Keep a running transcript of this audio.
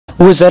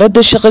Wasaarada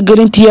Shaqo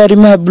Galinta iyo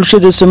Arimaha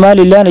Bulshada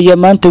Somaliland ayaa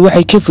maanta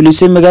waxay ka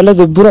fulisay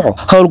magaalada Burco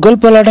howlgal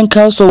ballaaran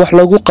kaas oo wax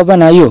lagu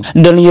qabanayo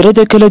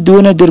dhalinyarada kala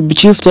duwan ee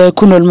darbijiifta ee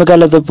ku nool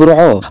magaalada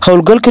Burco.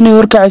 Howlgalkani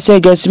horkacaysa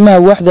agaasimaha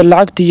waaxda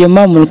lacagta iyo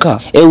maamulka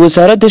ee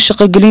Wasaarada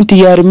Shaqo Galinta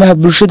iyo Arimaha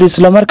Bulshada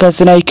isla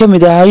markaasna ay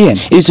kamid ahaayeen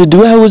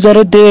isuduwaha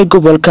wasaaradda ee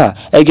gobolka,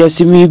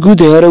 agaasimihii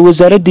guud ee hore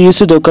wasaaradda iyo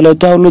sidoo kale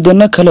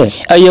howlwadana kale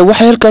ayaa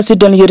waxay halkaasi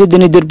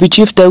dhalinyaradani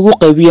darbijiifta ugu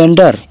qaybiyeen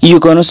dhar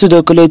iyagoona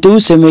sidoo kale u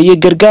sameeyay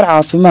gargaar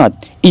caafimaad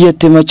iyo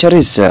timo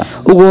jaris.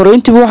 Ugu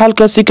horeyntii waxa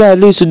halkaasi ka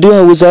hadlay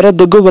isuduwaha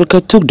wasaaradda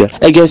gobolka Tugdhar,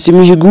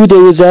 agaasimihii guud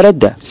ee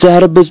wasaaradda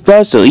Sahra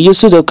Basbaaso iyo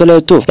sidoo kale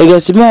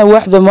agaasimaha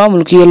waaxda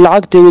maamulka iyo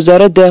lacagta ee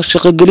Wasaarada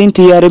Shaqo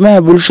Galinta iyo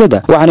Arimaha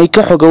Bulshada waxaanay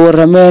ka xog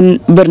warameen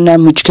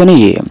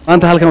barnaamijkani.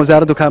 Maanta halkan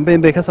wasaaraddu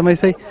campaign bay ka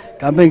samaysay,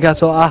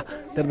 campaign-kaas oo ah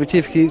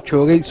darbijiifkii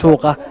joogay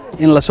suuqa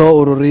in la soo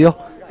ururiyo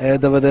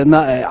dabadeedna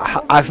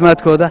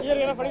caafimaadkooda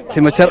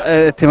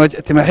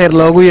timo xir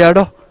loogu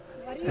yeedho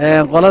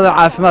qolada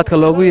caafimaadka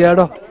loogu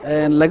yeedho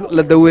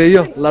la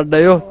daweeyo la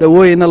dhayo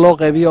dawooyina loo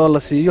qaybiyo oo la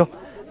siiyo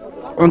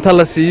cunto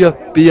la siiyo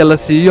biyo la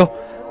siiyo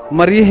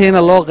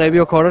maryihiina loo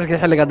qaybiyo koodharkii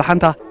xilliga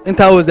dhaxanta.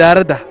 intaa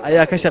wasaaradda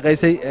ayaa ka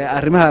shaqaysay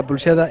arrimaha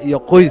bulshada iyo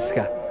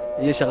qoyska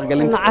iyo shaqo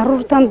galinta.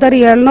 caruurtan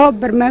daryeelno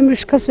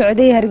barnaamij ka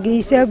socday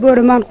Hargeysa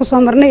Boormaan ku soo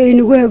marnay ay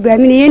nagu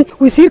hogaaminayeen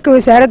wasiirka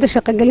wasaaradda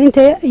shaqo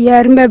galinta iyo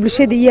arrimaha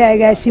bulshada iyo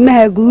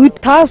agaasimaha guud,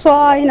 taasoo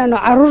ah inaanu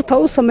caruurta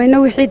u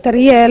sameeyno wixii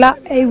daryeela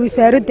ay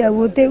wasaaraddu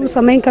awooday u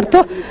sameyn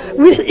karto,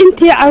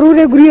 intii caruur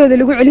guriyooda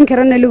lagu celin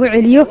karana lagu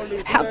celiyo,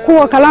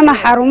 kuwa kalena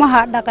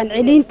xarumaha dhaqan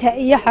celinta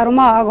iyo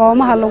xarumaha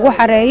agoomaha lagu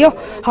xareeyo.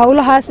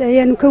 hawlahaas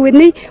ayaanu ka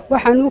wadnay,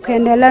 waxaan u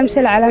keenay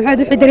laamsal calaamad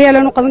wixii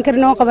daryeelan u qaban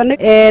karnaa oo qabanay.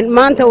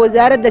 maanta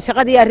wasaaradda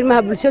shaqada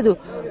bulshadu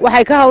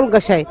waxay ka hawl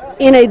gashay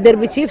inay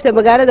darbijiifta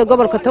magaalada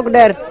gobolka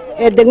Togdheer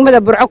ee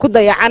degmada Burco ku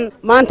dayacan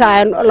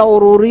maanta la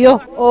ururiyo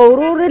oo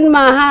ururin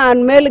maaha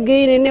aan meel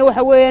geynayna,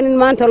 waxa weeyaan in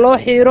maanta loo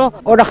xiiro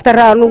oo dhakhtar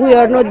aan ugu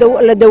yeedhno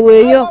la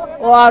daweeyo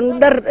oo aan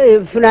dhar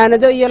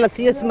funaanado iyo la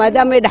siiyo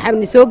maadaama ay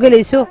dhaxamni soo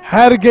galayso.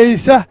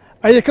 Hargeysa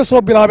ayay ka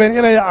soo bilaabeen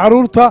inay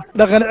caruurta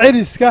dhaqan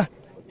celiska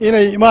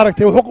inay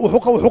maaragtay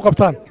wuxuu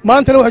qabtaan.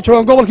 maanta waxay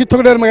joogaan gobolkii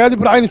Togdheer magaalada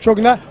Burco aynu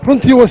joognaa.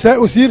 runtii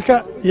wasiirka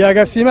iyo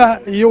agaasimaha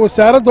iyo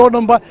wasaaradda oo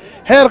dhanba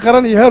heer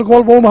qaran iyo heer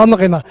gobolba u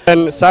mahadnaqaynaa.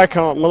 saaka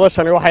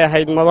madashani waxay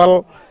ahayd madal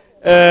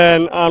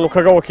aanu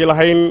kaga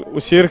wakiilahayn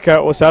wasiirka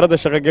wasaaradda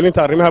shaqo galinta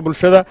arrimaha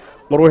bulshada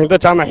marwahinta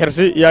jaamac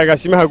xirsi iyo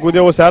agaasimaha guud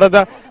ee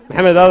wasaaradda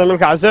maxamed aadan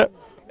milka case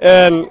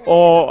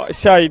oo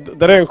si ay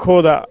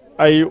dareenkooda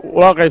ay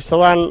ula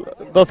qaybsadaan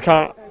dadka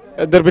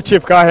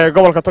darbijiifka ah ee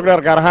gobolka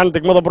Togdheer gaar ahaan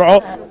degmada Burco.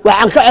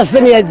 waxaan ka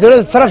codsanayaa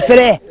dawladda sarafta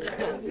leh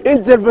in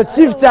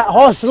darbijiifta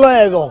hoos loo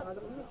eego,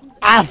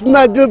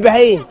 caafimaad u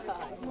baahan,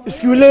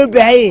 iskuulo u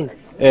baahan.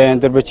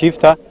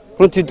 darbijiifta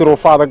runtii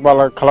duruufo adag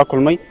baa kala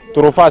kulmay,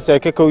 duruufahaas ay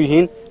ka kow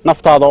yihiin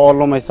naftaada oo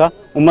lumaysa,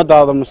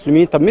 ummadaada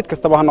muslimiinta mid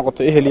kastaba ha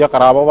noqoto ehel iyo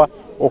qaraababa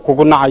oo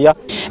kugu nacaya.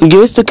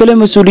 geesta kale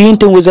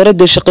mas'uuliyiinta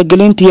wasaaradda shaqo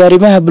galinta iyo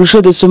arrimaha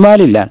bulshada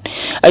Somaliland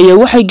ayaa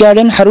waxay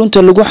gaadheen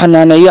xarunta lagu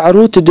xanaaneeyo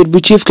caruurta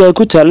darbijiifka ee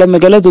ku taala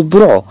magaalada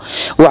Burco,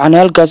 waxaana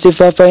halkaasi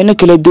faahfaahin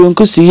kala duwan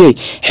ku siiyay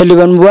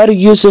xildhibaan Mubarak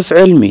Yuusuf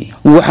Cilmi.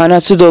 waxaana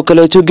sidoo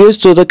kale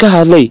geestooda ka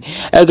hadlay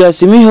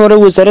agaasimihii hore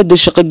wasaaradda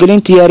shaqo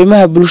galinta iyo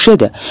arrimaha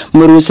bulshada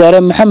Marwasaare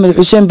Maxamed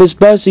Xuseen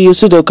Basbaas iyo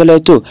sidoo kale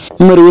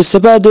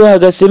Marwasabaad oo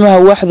agaasimaha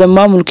waaxda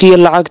maamulka iyo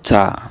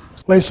lacagta.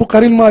 la isu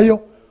qarin maayo,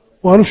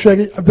 waanu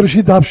sheegay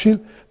Cabdirashiid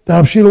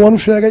Dahabshiil waanu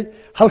sheegay,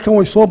 halkan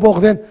way soo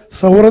booqdeen,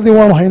 sawiradii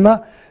waanu haynaa.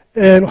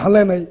 waxaan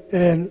leenahay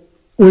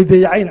way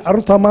dayacayn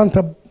caruurta maanta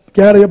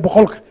gaaraya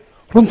boqolka,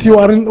 runtii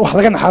waa arrin wax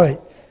laga naxabay.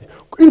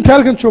 inta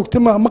halkan joogta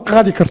ma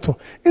qaadi karto,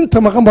 inta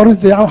maqan baa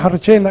runtii dayacan. waxaan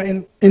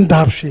rajaynayaa in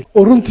Dahabshiil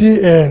oo runtii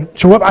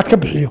jawaab cad ka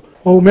bixiyo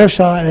oo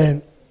meesha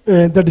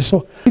dadhiso.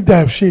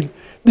 Dahabshiil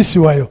dhisi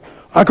waayo,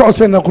 waxaan ka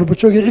codsanaynaa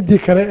qurbajoogii ciddii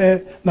kale ee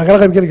nagala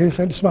qaybgeli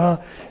karaysa dhismaha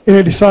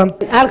inay dhisaan.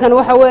 halkan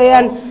waxa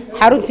weeyaan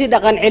xaruntii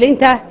dhaqan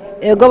celinta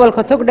ee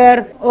gobolka Togdheer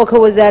oo ka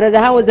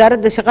wasaaradaha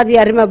wasaaradda shaqada iyo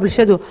arrimaha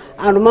bulshadu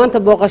aanu maanta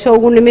booqasho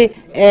ugu nimi.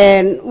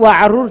 waa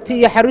caruurtii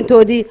iyo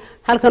xaruntoodii.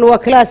 halkan waa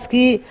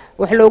klaaskii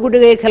wax loogu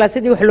dhigay,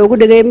 klaasadii wax loogu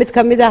dhigay mid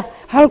kamid ah.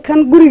 halkan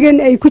gurigan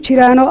ay ku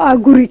jiraan oo ah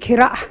guri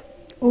kira ah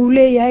oo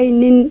leeyahay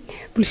nin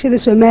bulshada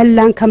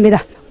Somaliland kamid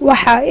ah.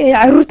 waxa ay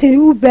caruurtani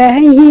u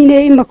baahan yihiin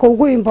imaka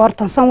ugu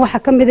importansan waxa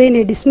kamid ah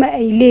inay dhismo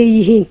ay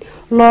leeyihiin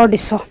loo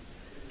dhiso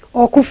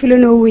oo ku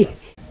filan oo weyn.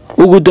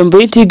 ugu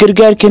dambeyntii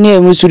gargaarkani ay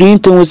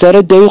mas'uuliyiinta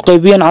wasaaradda ay u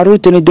qaybiyeen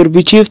caruurtani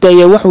darbijiifta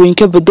ayaa wax weyn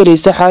ka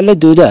bedelaysa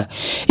xaaladooda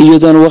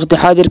iyadoona waqti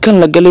xaadirkan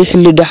la galay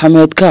xilli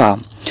dhaxameedka.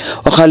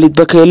 Khalid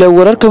Bakeele,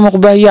 wararka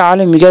muqbaahiya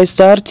caalamiga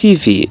Star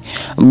TV,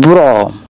 Burco.